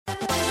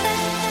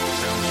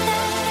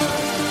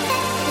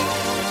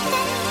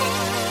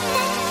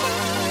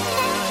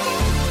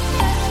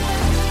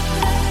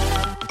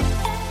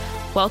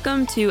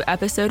Welcome to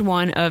episode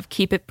 1 of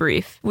Keep It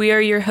Brief. We are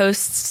your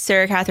hosts,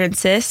 Sarah Catherine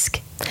Sisk.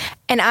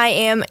 And I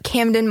am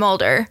Camden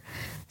Mulder.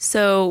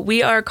 So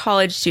we are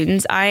college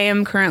students. I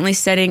am currently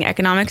studying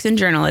economics and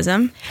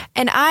journalism.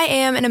 And I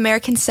am an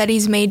American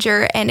Studies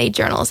major and a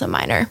journalism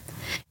minor.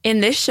 In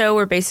this show,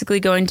 we're basically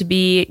going to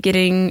be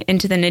getting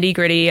into the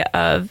nitty-gritty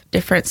of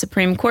different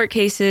Supreme Court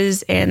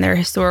cases and their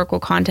historical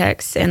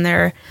context and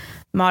their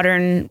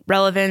modern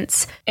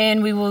relevance,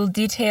 and we will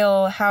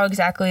detail how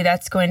exactly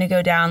that's going to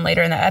go down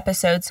later in the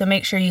episode, so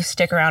make sure you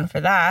stick around for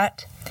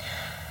that.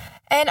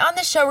 And on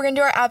this show, we're going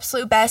to do our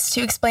absolute best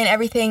to explain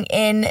everything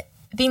in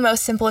the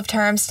most simple of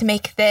terms to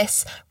make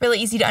this really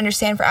easy to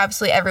understand for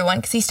absolutely everyone,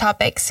 because these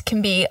topics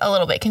can be a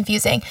little bit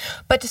confusing.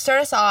 But to start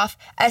us off,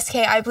 SK,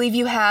 I believe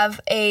you have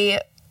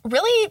a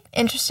really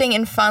interesting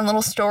and fun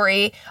little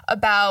story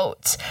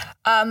about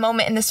a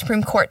moment in the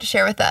Supreme Court to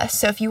share with us.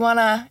 So if you want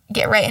to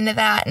get right into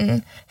that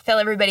and fill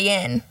everybody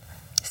in.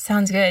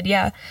 Sounds good,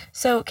 yeah.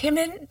 So,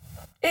 Camden,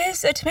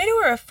 is a tomato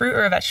or a fruit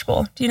or a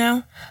vegetable? Do you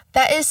know?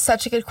 That is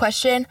such a good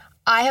question.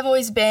 I have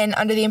always been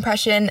under the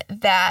impression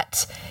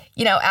that,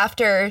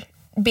 after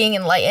being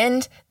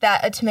enlightened,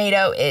 that a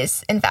tomato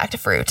is, in fact, a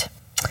fruit.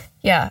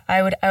 Yeah,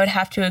 I would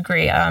have to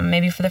agree.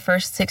 Maybe for the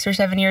first 6 or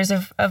 7 years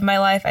of my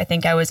life, I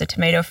think I was a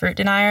tomato fruit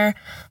denier.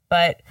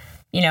 But,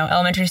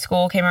 elementary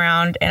school came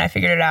around and I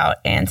figured it out.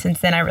 And since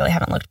then, I really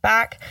haven't looked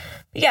back.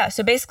 But yeah,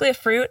 so basically a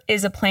fruit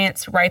is a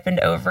plant's ripened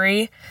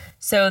ovary.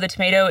 So the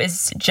tomato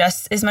is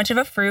just as much of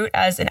a fruit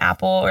as an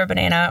apple or a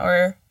banana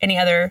or any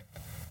other,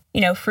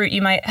 fruit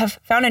you might have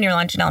found in your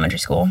lunch in elementary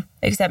school.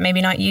 Except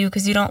maybe not you,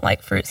 because you don't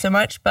like fruit so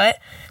much. But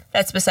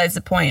that's besides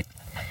the point.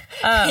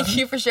 Thank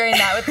you for sharing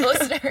that with the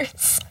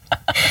listeners.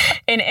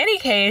 In any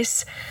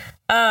case,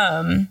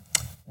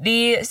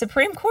 the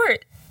Supreme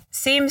Court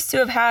seems to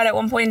have had at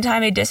one point in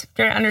time a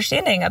different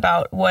understanding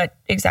about what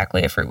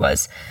exactly a fruit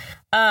was.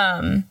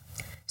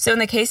 So in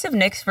the case of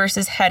Nix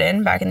versus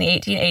Hedden back in the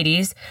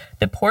 1880s,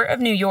 the Port of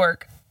New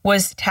York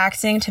was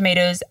taxing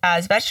tomatoes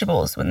as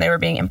vegetables when they were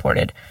being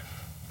imported.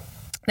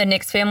 The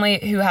Nix family,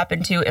 who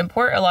happened to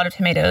import a lot of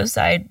tomatoes,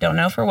 I don't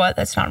know for what,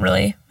 that's not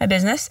really my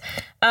business,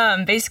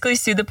 basically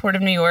sued the Port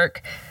of New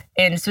York,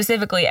 and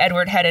specifically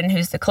Edward Hedden,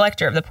 who's the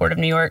collector of the Port of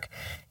New York.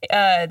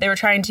 They were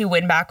trying to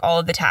win back all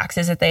of the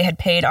taxes that they had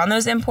paid on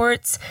those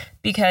imports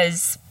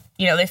because,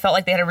 they felt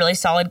like they had a really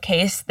solid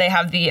case. They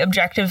have the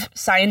objective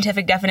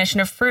scientific definition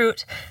of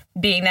fruit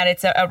being that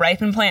it's a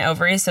ripened plant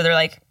ovary. So they're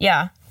like,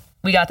 yeah,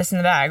 we got this in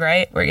the bag,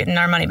 right? We're getting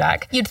our money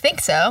back. You'd think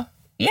so.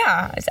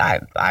 Yeah,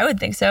 I would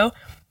think so.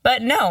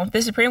 But no,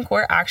 the Supreme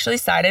Court actually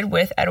sided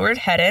with Edward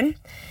Hedden,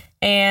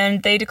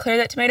 and they declared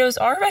that tomatoes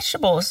are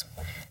vegetables.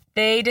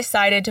 They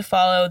decided to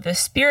follow the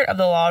spirit of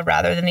the law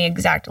rather than the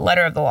exact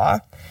letter of the law.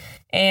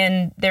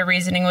 And their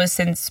reasoning was,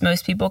 since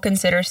most people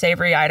consider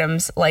savory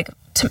items like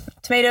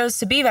tomatoes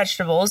to be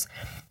vegetables,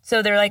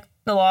 so they're like,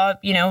 the law,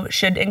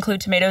 should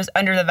include tomatoes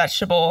under the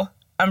vegetable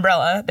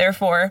umbrella.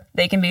 Therefore,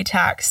 they can be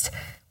taxed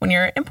when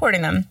you're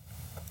importing them.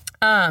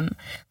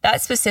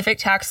 That specific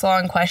tax law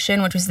in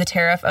question, which was the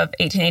tariff of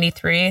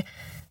 1883,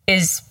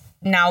 is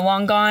now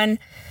long gone,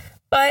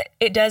 but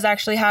it does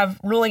actually have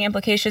ruling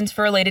implications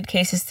for related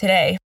cases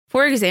today.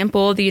 For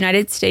example, the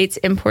United States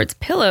imports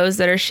pillows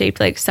that are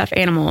shaped like stuffed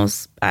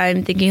animals.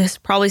 I'm thinking it's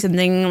probably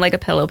something like a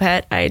pillow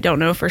pet. I don't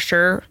know for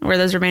sure where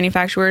those are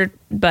manufactured,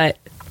 but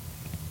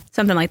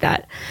something like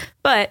that.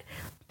 But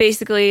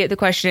basically, the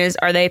question is,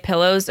 are they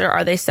pillows or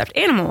are they stuffed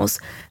animals?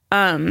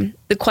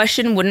 The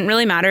question wouldn't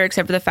really matter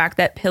except for the fact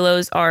that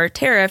pillows are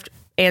tariffed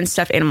and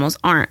stuffed animals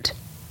aren't.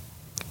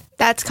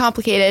 That's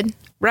complicated.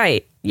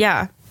 Right.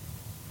 Yeah.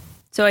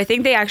 So I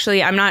think they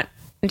actually, I'm not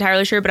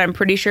entirely sure, but I'm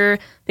pretty sure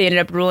they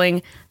ended up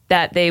ruling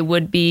that they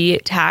would be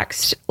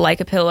taxed like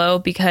a pillow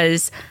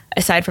because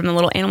aside from the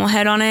little animal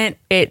head on it,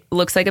 it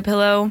looks like a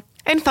pillow.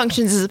 And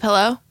functions as a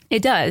pillow.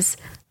 It does.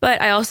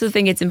 But I also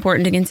think it's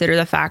important to consider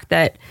the fact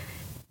that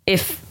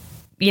if,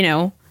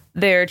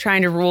 they're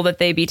trying to rule that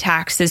they be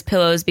taxed as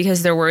pillows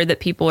because they're worried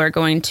that people are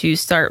going to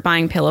start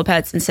buying pillow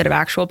pets instead of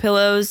actual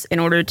pillows in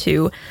order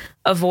to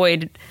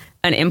avoid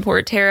an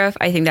import tariff,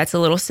 I think that's a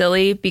little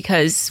silly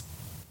because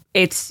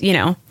it's,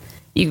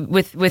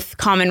 with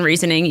common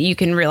reasoning, you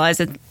can realize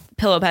that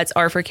pillow pets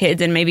are for kids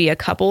and maybe a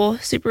couple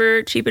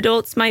super cheap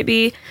adults might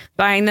be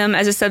buying them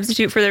as a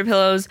substitute for their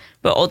pillows.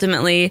 But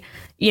ultimately,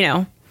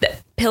 the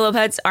pillow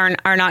pets are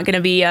not going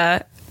to be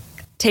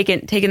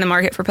taking the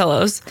market for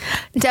pillows.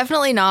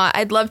 Definitely not.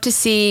 I'd love to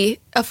see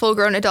a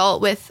full-grown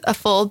adult with a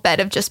full bed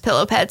of just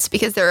pillow pets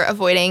because they're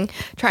avoiding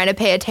trying to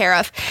pay a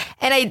tariff.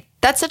 And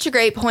that's such a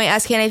great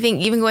point, SK. And I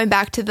think even going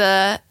back to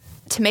the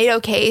tomato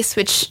case,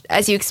 which,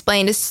 as you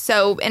explained, is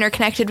so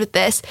interconnected with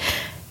this,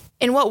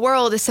 in what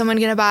world is someone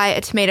going to buy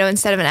a tomato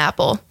instead of an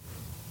apple?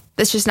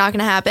 That's just not going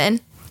to happen.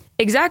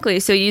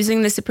 Exactly. So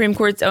using the Supreme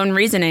Court's own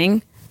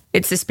reasoning,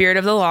 it's the spirit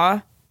of the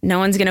law. No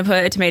one's going to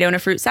put a tomato in a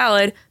fruit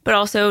salad, but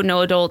also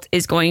no adult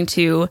is going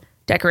to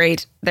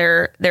decorate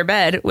their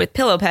bed with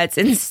pillow pets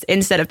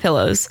instead of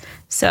pillows.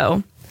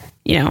 So,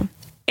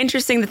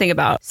 interesting to think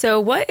about. So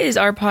what is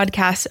our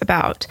podcast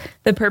about?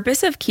 The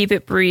purpose of Keep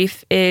It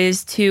Brief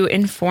is to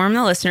inform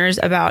the listeners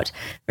about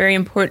very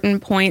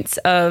important points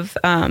of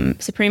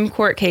Supreme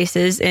Court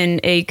cases in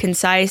a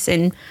concise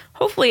and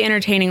hopefully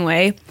entertaining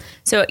way.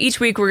 So each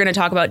week we're going to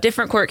talk about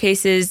different court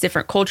cases,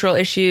 different cultural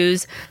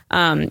issues,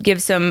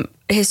 give some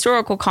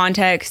historical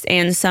context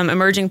and some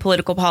emerging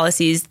political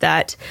policies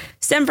that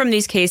stem from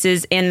these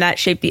cases and that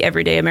shape the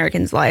everyday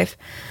American's life.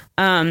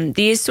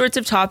 These sorts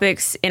of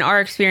topics, in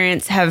our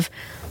experience, have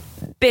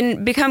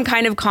become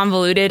kind of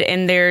convoluted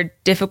and they're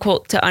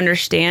difficult to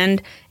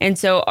understand. And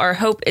so our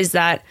hope is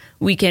that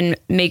we can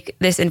make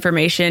this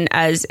information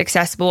as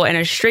accessible and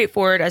as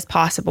straightforward as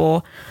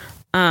possible.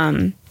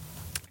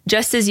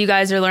 Just as you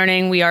guys are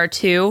learning, we are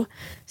too.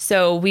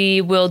 So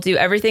we will do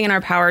everything in our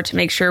power to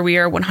make sure we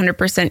are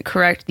 100%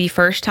 correct the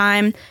first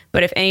time.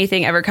 But if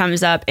anything ever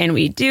comes up and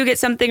we do get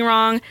something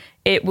wrong,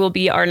 it will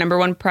be our number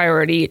one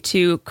priority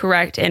to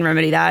correct and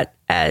remedy that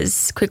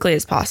as quickly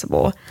as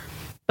possible.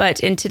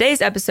 But in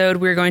today's episode,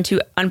 we're going to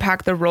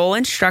unpack the role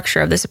and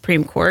structure of the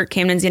Supreme Court.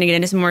 Camden's going to get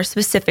into some more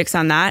specifics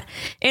on that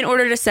in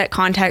order to set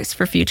context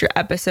for future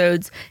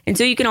episodes. And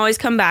so you can always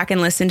come back and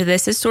listen to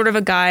this as sort of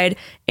a guide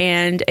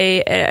and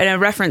a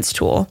reference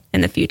tool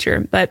in the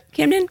future. But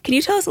Camden, can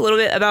you tell us a little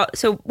bit about,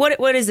 so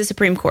what is the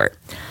Supreme Court?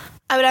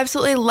 I would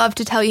absolutely love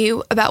to tell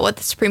you about what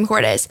the Supreme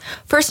Court is.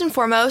 First and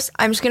foremost,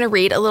 I'm just going to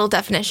read a little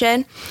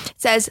definition. It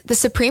says, the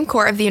Supreme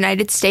Court of the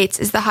United States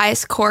is the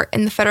highest court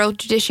in the federal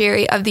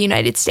judiciary of the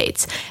United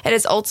States. It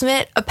has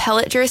ultimate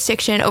appellate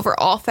jurisdiction over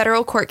all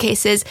federal court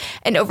cases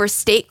and over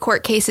state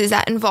court cases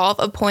that involve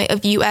a point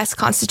of U.S.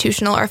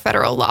 constitutional or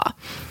federal law.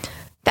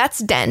 That's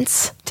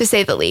dense, to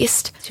say the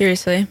least.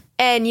 Seriously.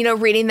 And,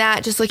 reading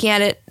that, just looking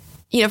at it,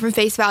 from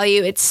face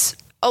value, it's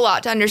a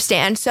lot to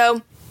understand.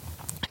 So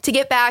to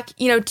get back,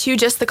 to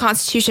just the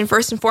Constitution,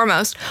 first and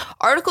foremost,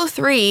 Article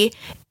 3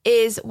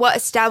 is what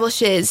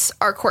establishes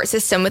our court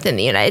system within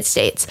the United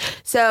States.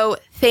 So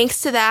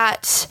thanks to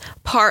that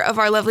part of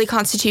our lovely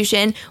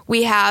Constitution,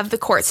 we have the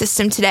court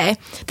system today.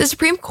 The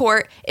Supreme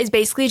Court is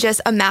basically just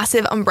a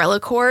massive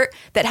umbrella court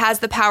that has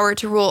the power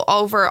to rule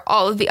over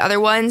all of the other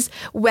ones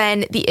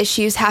when the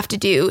issues have to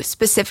do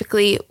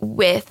specifically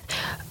with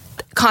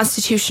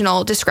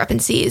constitutional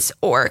discrepancies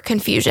or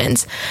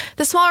confusions.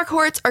 The smaller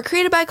courts are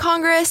created by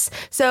Congress,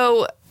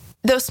 so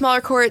those smaller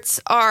courts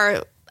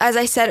are, as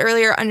I said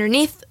earlier,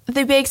 underneath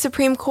the big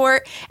Supreme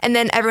Court, and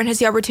then everyone has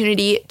the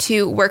opportunity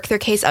to work their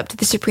case up to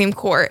the Supreme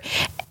Court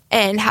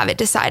and have it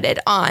decided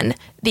on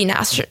the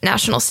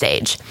national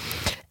stage.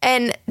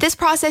 And this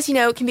process,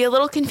 can be a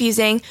little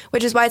confusing,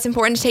 which is why it's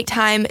important to take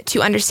time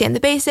to understand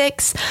the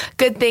basics.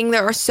 Good thing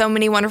there are so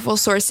many wonderful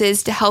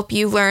sources to help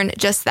you learn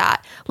just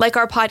that. Like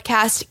our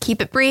podcast,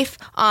 Keep It Brief,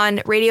 on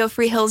Radio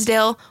Free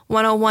Hillsdale,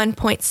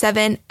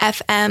 101.7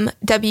 FM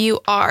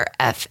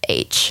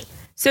WRFH.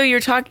 So you're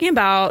talking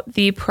about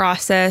the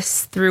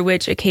process through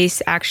which a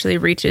case actually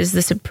reaches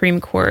the Supreme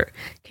Court.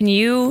 Can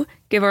you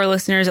give our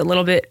listeners a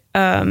little bit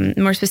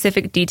more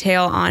specific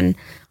detail on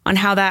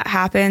how that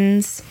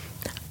happens?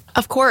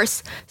 Of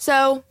course.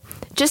 So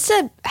just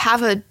to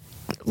have a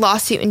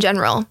lawsuit in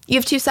general, you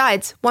have two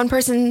sides. One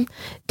person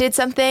did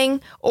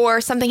something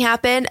or something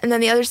happened, and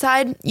then the other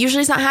side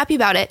usually is not happy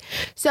about it.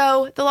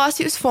 So the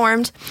lawsuit is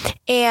formed,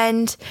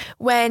 and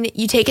when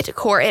you take it to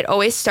court, it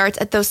always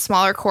starts at those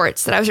smaller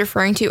courts that I was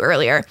referring to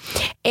earlier.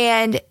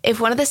 And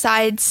if one of the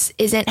sides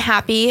isn't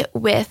happy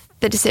with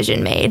the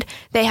decision made,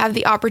 they have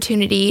the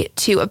opportunity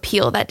to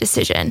appeal that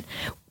decision.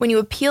 When you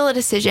appeal a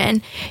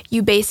decision,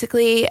 you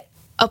basically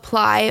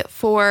apply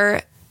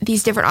for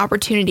these different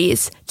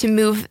opportunities to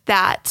move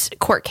that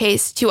court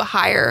case to a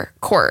higher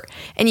court,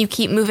 and you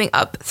keep moving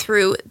up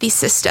through the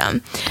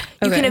system.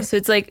 So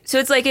it's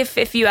like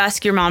if you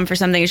ask your mom for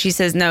something and she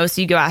says no,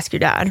 so you go ask your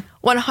dad.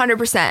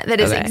 100%. That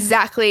is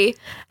exactly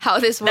how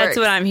this works. That's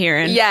what I'm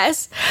hearing.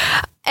 Yes.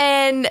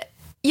 And,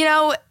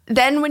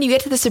 then when you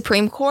get to the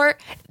Supreme Court,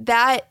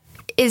 that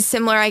is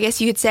similar, I guess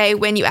you could say,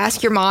 when you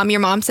ask your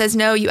mom says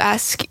no, you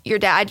ask your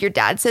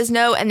dad says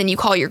no, and then you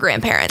call your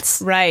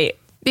grandparents. Right.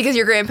 Because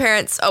your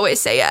grandparents always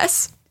say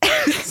yes.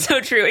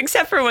 So true,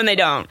 except for when they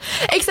don't.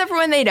 And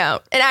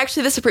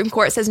actually, the Supreme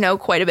Court says no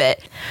quite a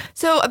bit.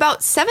 So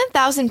about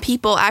 7,000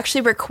 people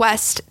actually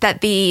request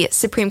that the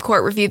Supreme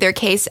Court review their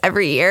case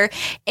every year.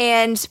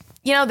 And,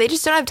 they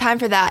just don't have time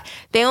for that.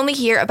 They only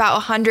hear about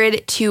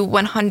 100 to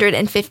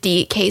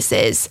 150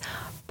 cases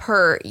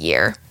per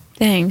year.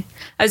 Dang.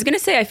 I was going to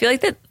say, I feel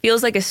like that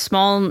feels like a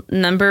small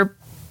number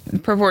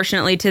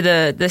proportionately to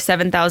the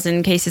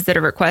 7,000 cases that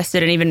are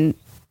requested, and even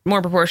more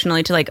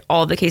proportionally to like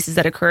all the cases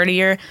that occur in a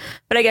year.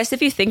 But I guess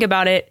if you think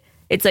about it,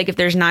 it's like if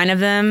there's 9 of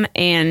them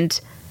and,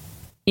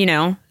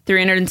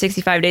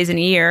 365 days in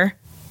a year,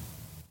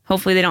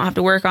 hopefully they don't have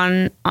to work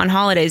on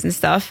holidays and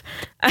stuff.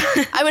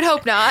 I would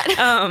hope not.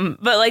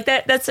 But like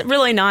that's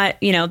really not,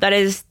 that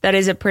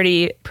is a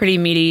pretty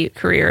meaty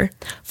career.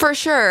 For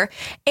sure.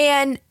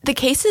 And the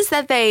cases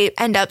that they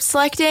end up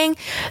selecting,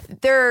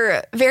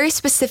 they're very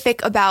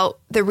specific about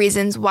the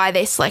reasons why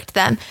they select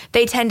them.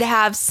 They tend to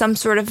have some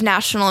sort of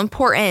national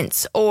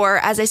importance, or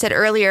as I said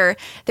earlier,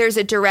 there's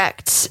a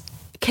direct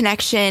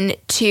connection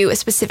to a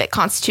specific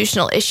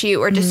constitutional issue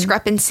or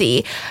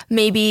discrepancy.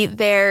 Maybe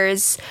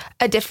there's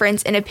a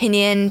difference in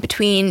opinion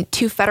between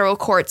two federal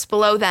courts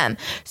below them.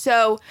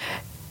 So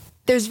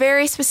there's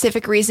very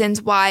specific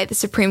reasons why the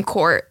Supreme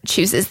Court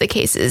chooses the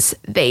cases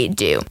they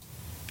do.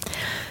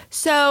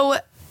 So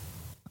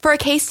for a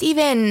case to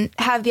even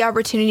have the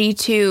opportunity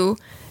to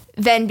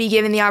then be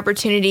given the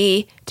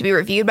opportunity to be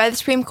reviewed by the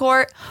Supreme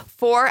Court,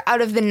 4 out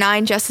of the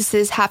 9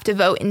 justices have to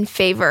vote in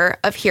favor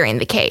of hearing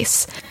the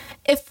case.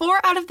 If 4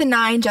 out of the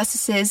 9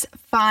 justices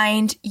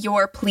find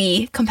your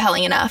plea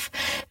compelling enough,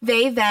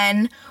 they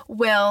then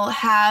will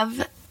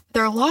have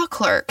their law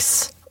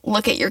clerks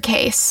look at your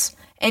case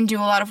and do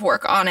a lot of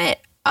work on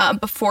it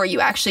before you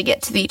actually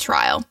get to the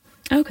trial.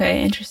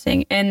 Okay,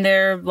 interesting. And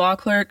their law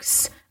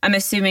clerks, I'm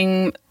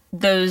assuming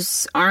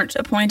those aren't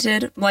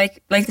appointed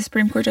like the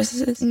Supreme Court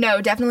justices?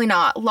 No, definitely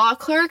not. Law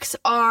clerks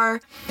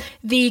are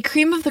the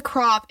cream of the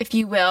crop, if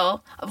you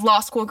will, of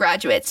law school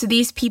graduates. So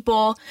these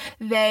people,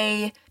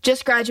 they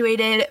just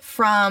graduated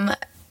from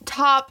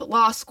top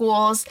law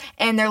schools,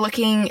 and they're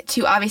looking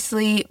to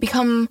obviously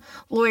become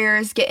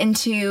lawyers, get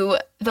into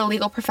the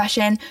legal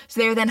profession.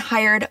 So they're then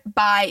hired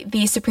by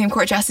the Supreme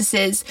Court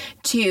justices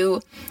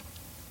to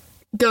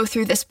go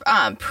through this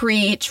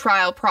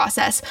pre-trial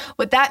process.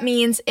 What that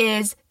means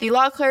is the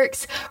law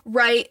clerks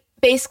write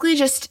basically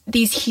just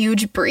these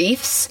huge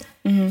briefs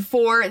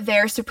for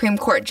their Supreme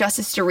Court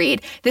justice to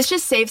read. This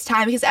just saves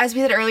time because, as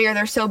we said earlier,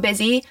 they're so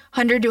busy,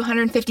 100 to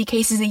 150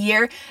 cases a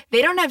year.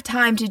 They don't have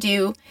time to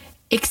do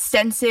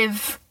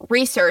extensive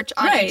research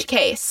on each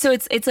case. So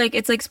it's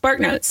like Spark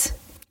Notes.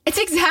 It's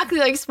exactly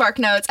like Spark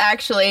Notes,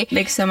 actually.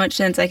 Makes so much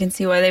sense. I can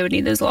see why they would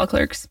need those law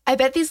clerks. I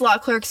bet these law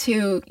clerks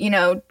who,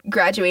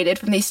 graduated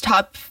from these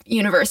top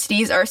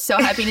universities are so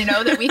happy to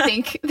know that we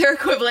think they're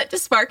equivalent to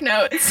Spark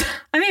Notes.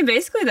 I mean,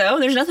 basically, though,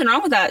 there's nothing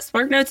wrong with that.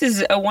 Spark Notes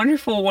is a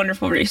wonderful,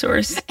 wonderful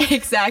resource.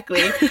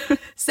 Exactly.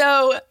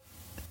 So,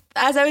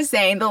 as I was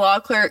saying, the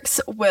law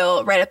clerks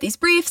will write up these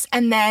briefs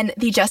and then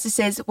the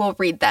justices will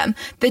read them.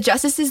 The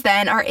justices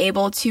then are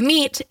able to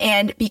meet,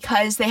 and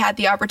because they had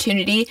the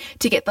opportunity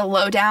to get the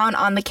lowdown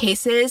on the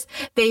cases,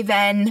 they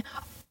then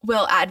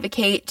will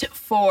advocate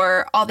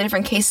for all the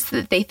different cases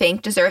that they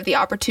think deserve the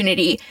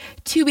opportunity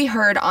to be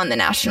heard on the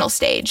national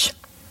stage.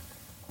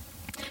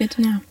 Good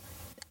to know.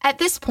 At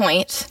this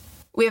point,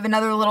 we have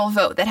another little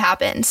vote that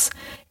happens.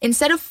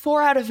 Instead of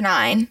 4 out of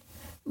 9,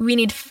 we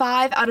need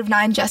 5 out of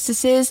 9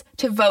 justices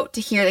to vote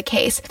to hear the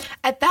case.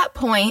 At that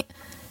point,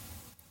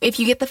 if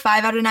you get the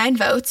 5 out of 9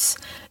 votes,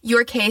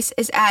 your case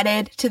is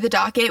added to the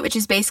docket, which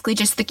is basically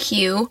just the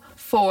queue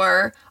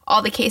for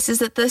all the cases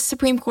that the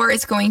Supreme Court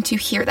is going to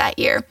hear that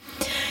year.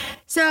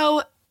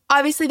 So,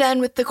 obviously then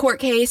with the court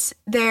case,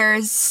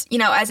 there's,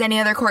 as any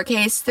other court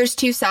case, there's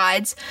 2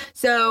 sides.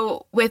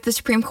 So, with the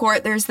Supreme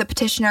Court, there's the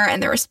petitioner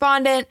and the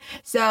respondent.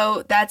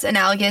 So, that's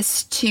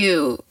analogous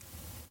to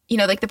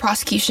like the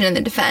prosecution and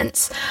the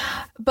defense.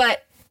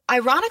 But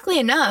ironically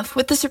enough,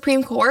 with the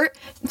Supreme Court,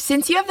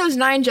 since you have those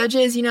 9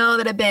 judges,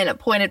 that have been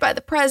appointed by the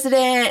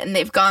president and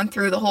they've gone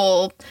through the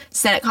whole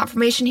Senate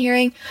confirmation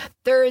hearing,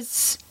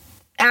 there's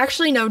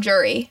actually no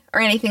jury or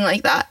anything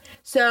like that.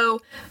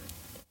 So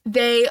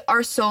they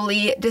are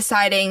solely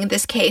deciding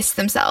this case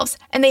themselves.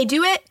 And they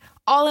do it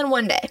all in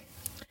one day.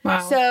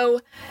 Wow.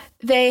 So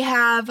they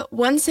have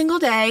one single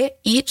day.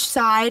 Each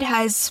side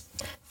has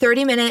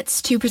 30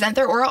 minutes to present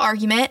their oral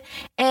argument,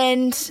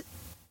 and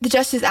the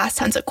justice asks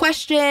tons of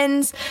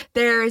questions.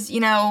 There's,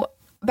 about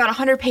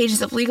 100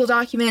 pages of legal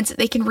documents that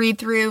they can read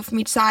through from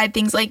each side,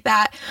 things like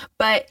that.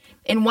 But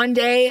in one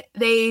day,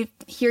 they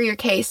hear your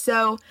case.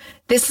 So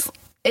this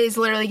is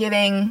literally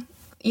giving,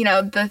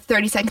 the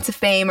 30 seconds of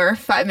fame or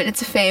 5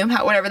 minutes of fame,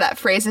 whatever that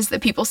phrase is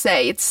that people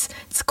say. It's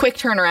a quick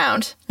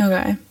turnaround.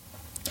 Okay.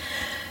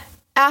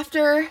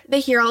 After they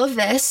hear all of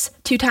this,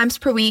 2 times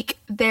per week,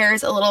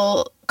 there's a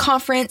little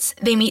conference.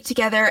 They meet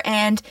together,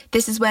 and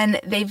this is when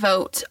they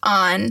vote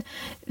on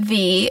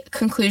the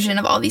conclusion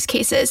of all these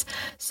cases.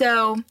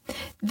 So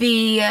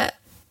the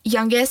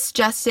youngest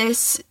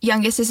justice,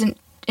 is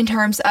in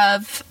terms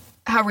of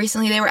how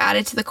recently they were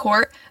added to the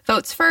court,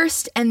 votes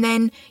first, and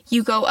then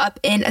you go up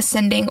in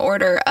ascending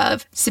order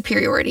of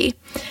superiority.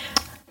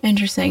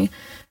 Interesting.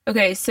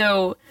 Okay,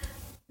 so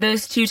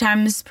those 2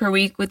 times per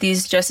week with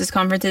these justice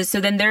conferences,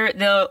 so then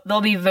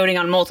they'll be voting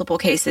on multiple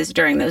cases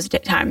during those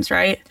times,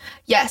 right?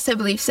 Yes, I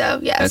believe so,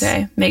 yes.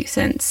 Okay, makes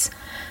sense.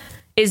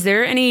 Is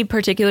there any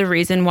particular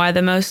reason why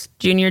the most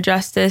junior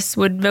justice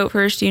would vote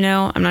first?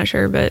 I'm not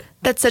sure, but...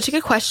 That's such a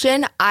good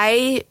question.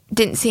 I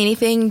didn't see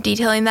anything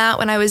detailing that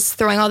when I was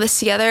throwing all this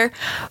together,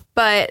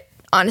 but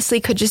honestly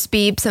could just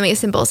be something as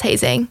simple as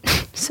hazing.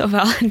 So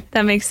valid.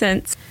 That makes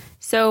sense.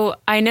 So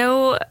I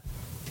know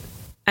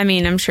I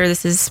mean, I'm sure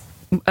this is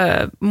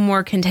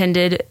more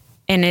contended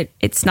and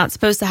it's not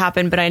supposed to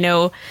happen, but I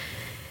know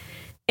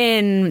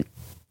in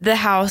the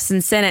House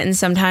and Senate, and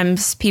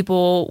sometimes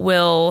people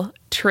will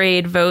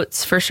trade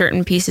votes for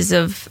certain pieces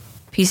of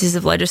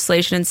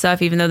legislation and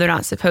stuff, even though they're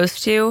not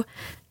supposed to.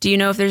 Do you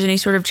know if there's any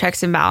sort of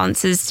checks and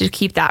balances to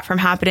keep that from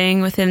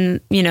happening within,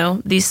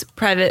 these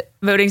private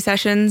voting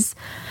sessions?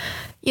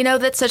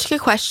 That's such a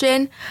good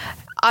question.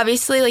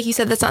 Obviously, like you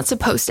said, that's not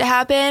supposed to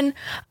happen.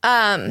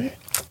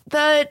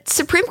 The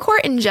Supreme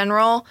Court in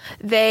general,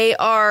 they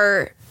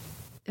were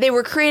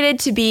created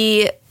to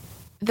be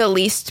the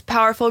least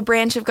powerful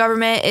branch of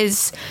government,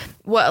 is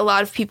what a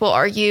lot of people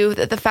argue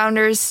that the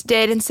founders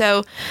did. And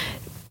so,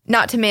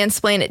 not to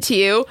mansplain it to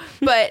you,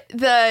 but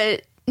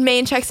the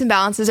main checks and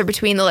balances are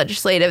between the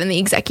legislative and the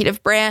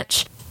executive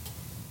branch.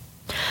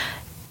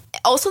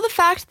 Also, the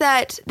fact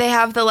that they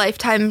have the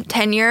lifetime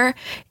tenure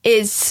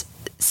is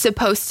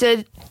supposed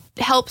to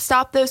help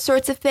stop those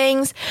sorts of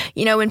things.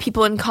 When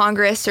people in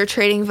Congress are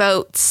trading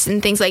votes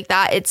and things like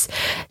that, it's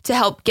to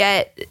help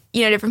get,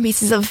 different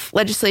pieces of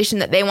legislation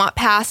that they want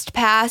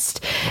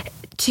passed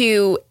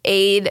to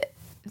aid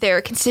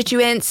their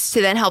constituents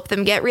to then help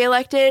them get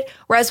reelected.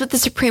 Whereas with the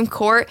Supreme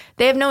Court,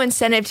 they have no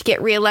incentive to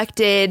get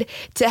reelected,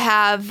 to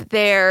have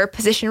their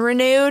position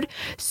renewed.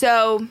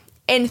 So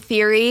in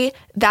theory,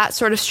 that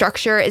sort of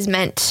structure is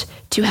meant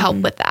to help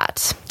with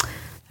that.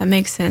 That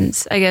makes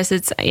sense. I guess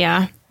it's,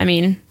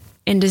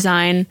 in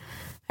design,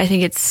 I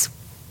think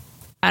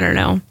I don't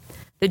know.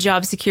 The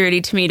job security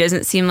to me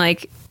doesn't seem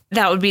like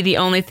that would be the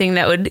only thing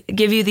that would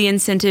give you the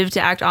incentive to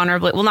act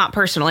honorably. Well, not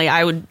personally.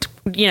 I would,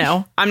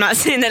 I'm not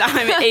saying that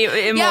I'm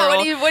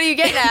immoral. Yeah, what are you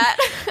getting at?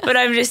 But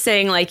I'm just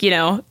saying,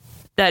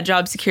 that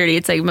job security,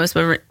 it's like most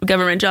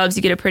government jobs,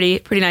 you get a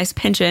pretty nice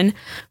pension.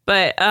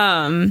 But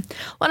I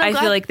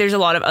feel like there's a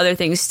lot of other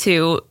things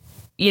too.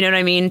 You know what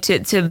I mean?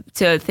 To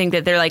think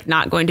that they're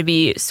not going to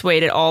be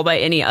swayed at all by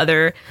any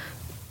other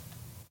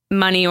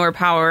money or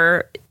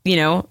power,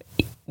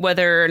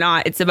 whether or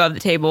not it's above the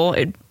table,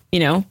 it,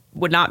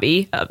 would not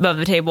be above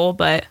the table,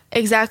 but.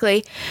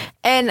 Exactly.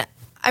 And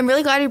I'm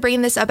really glad you're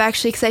bringing this up,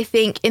 actually, because I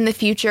think in the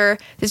future,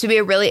 this would be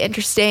a really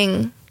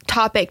interesting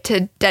topic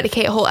to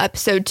dedicate a whole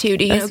episode to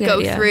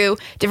go through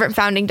different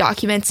founding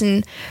documents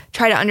and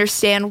try to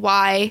understand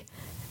why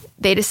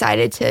they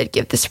decided to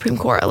give the Supreme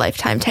Court a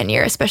lifetime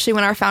tenure, especially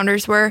when our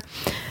founders were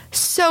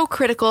so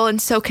critical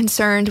and so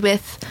concerned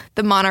with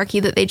the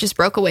monarchy that they just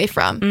broke away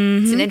from.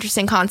 Mm-hmm. It's an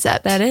interesting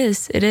concept. That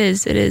is. It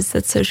is.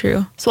 That's so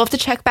true. So we'll have to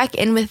check back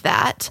in with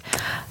that.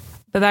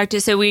 But back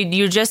to,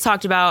 you just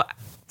talked about,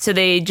 so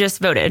they just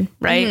voted,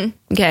 right?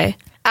 Mm-hmm. Okay.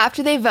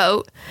 After they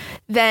vote,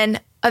 then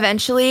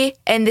eventually,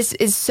 and this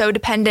is so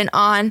dependent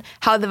on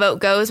how the vote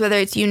goes, whether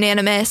it's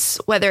unanimous,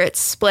 whether it's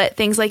split,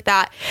 things like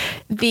that,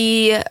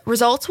 the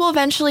results will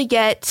eventually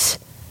get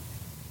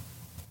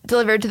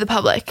delivered to the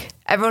public.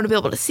 Everyone will be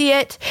able to see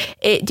it.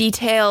 It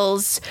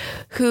details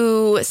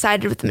who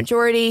sided with the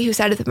majority, who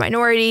sided with the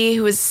minority,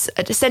 who was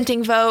a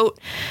dissenting vote,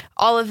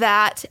 all of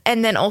that.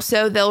 And then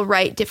also they'll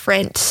write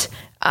different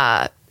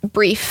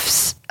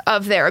briefs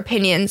of their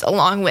opinions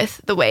along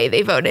with the way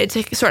they voted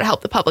to sort of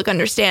help the public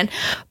understand.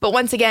 But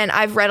once again,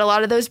 I've read a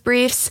lot of those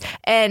briefs,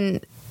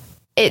 and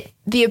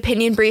the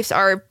opinion briefs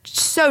are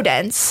so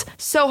dense,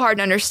 so hard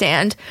to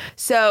understand.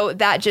 So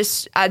that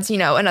just adds,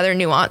 another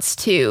nuance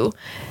to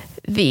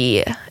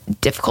the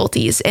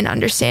difficulties in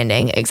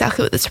understanding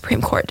exactly what the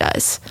Supreme Court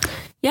does.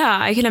 Yeah,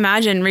 I can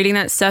imagine reading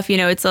that stuff.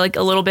 It's a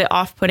little bit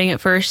off-putting at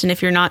first. And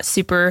if you're not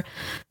super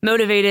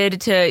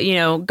motivated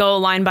to, go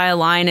line by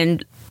line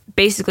and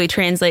basically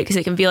translate, because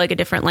it can feel like a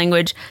different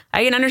language,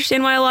 I can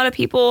understand why a lot of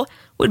people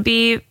would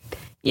be,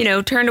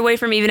 turned away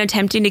from even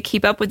attempting to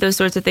keep up with those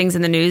sorts of things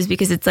in the news,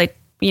 because it's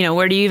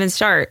where do you even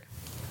start?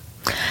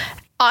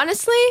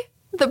 Honestly,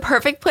 the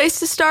perfect place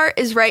to start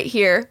is right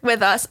here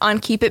with us on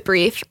Keep It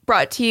Brief,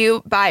 brought to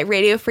you by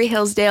Radio Free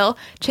Hillsdale,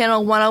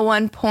 channel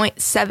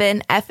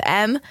 101.7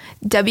 FM,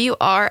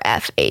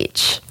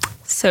 WRFH.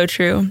 So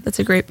true. That's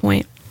a great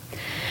point.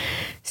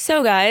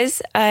 So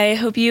guys, I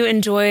hope you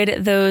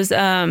enjoyed those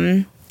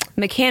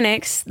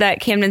mechanics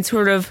that Camden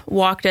sort of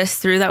walked us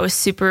through. That was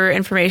super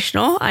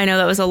informational. I know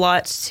that was a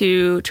lot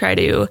to try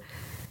to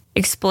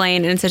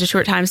explain in such a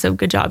short time, so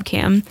good job,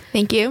 Cam.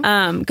 Thank you.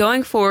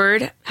 Going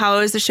forward, how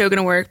is the show going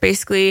to work?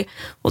 Basically,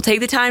 we'll take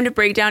the time to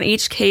break down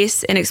each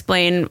case and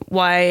explain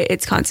why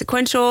it's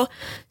consequential.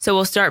 So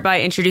we'll start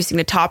by introducing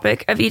the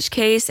topic of each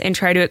case and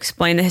try to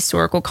explain the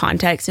historical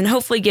context and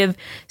hopefully give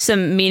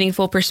some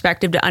meaningful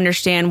perspective to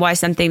understand why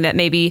something that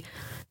maybe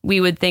we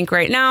would think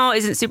right now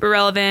isn't super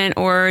relevant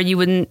or you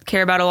wouldn't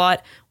care about a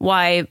lot,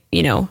 why,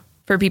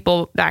 for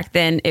people back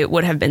then, it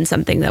would have been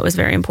something that was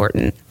very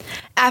important.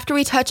 After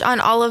we touch on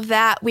all of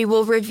that, we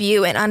will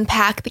review and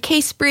unpack the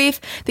case brief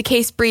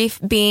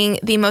being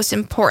the most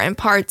important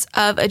parts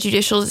of a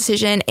judicial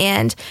decision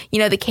and,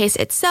 the case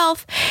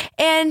itself.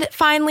 And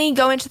finally,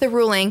 go into the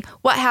ruling.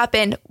 What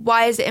happened?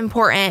 Why is it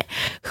important?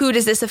 Who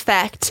does this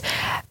affect?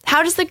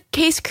 How does the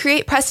case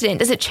create precedent?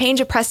 Does it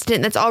change a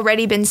precedent that's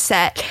already been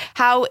set?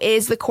 How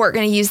is the court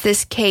going to use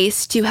this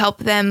case to help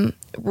them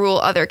rule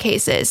other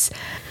cases.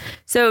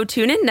 So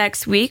tune in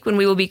next week when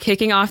we will be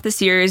kicking off the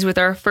series with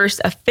our first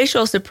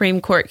official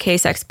Supreme Court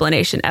case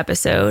explanation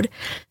episode.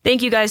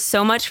 Thank you guys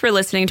so much for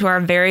listening to our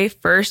very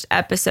first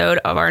episode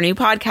of our new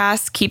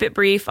podcast, Keep It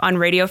Brief, on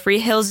Radio Free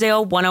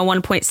Hillsdale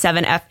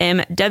 101.7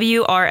 FM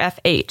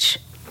WRFH.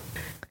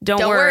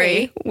 Don't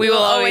worry, we will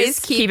always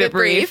keep it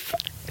brief.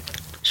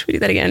 Should we do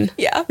that again?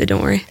 Yeah.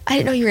 Don't worry. I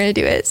didn't know you were going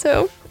to do it,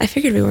 so. I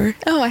figured we were.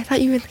 Oh, I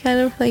thought you were kind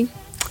of like.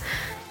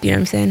 You know what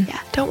I'm saying?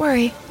 Yeah. Don't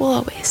worry, we'll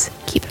always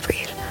keep it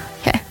brief.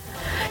 Okay.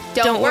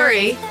 Don't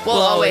worry, we'll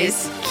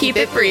always keep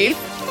it brief.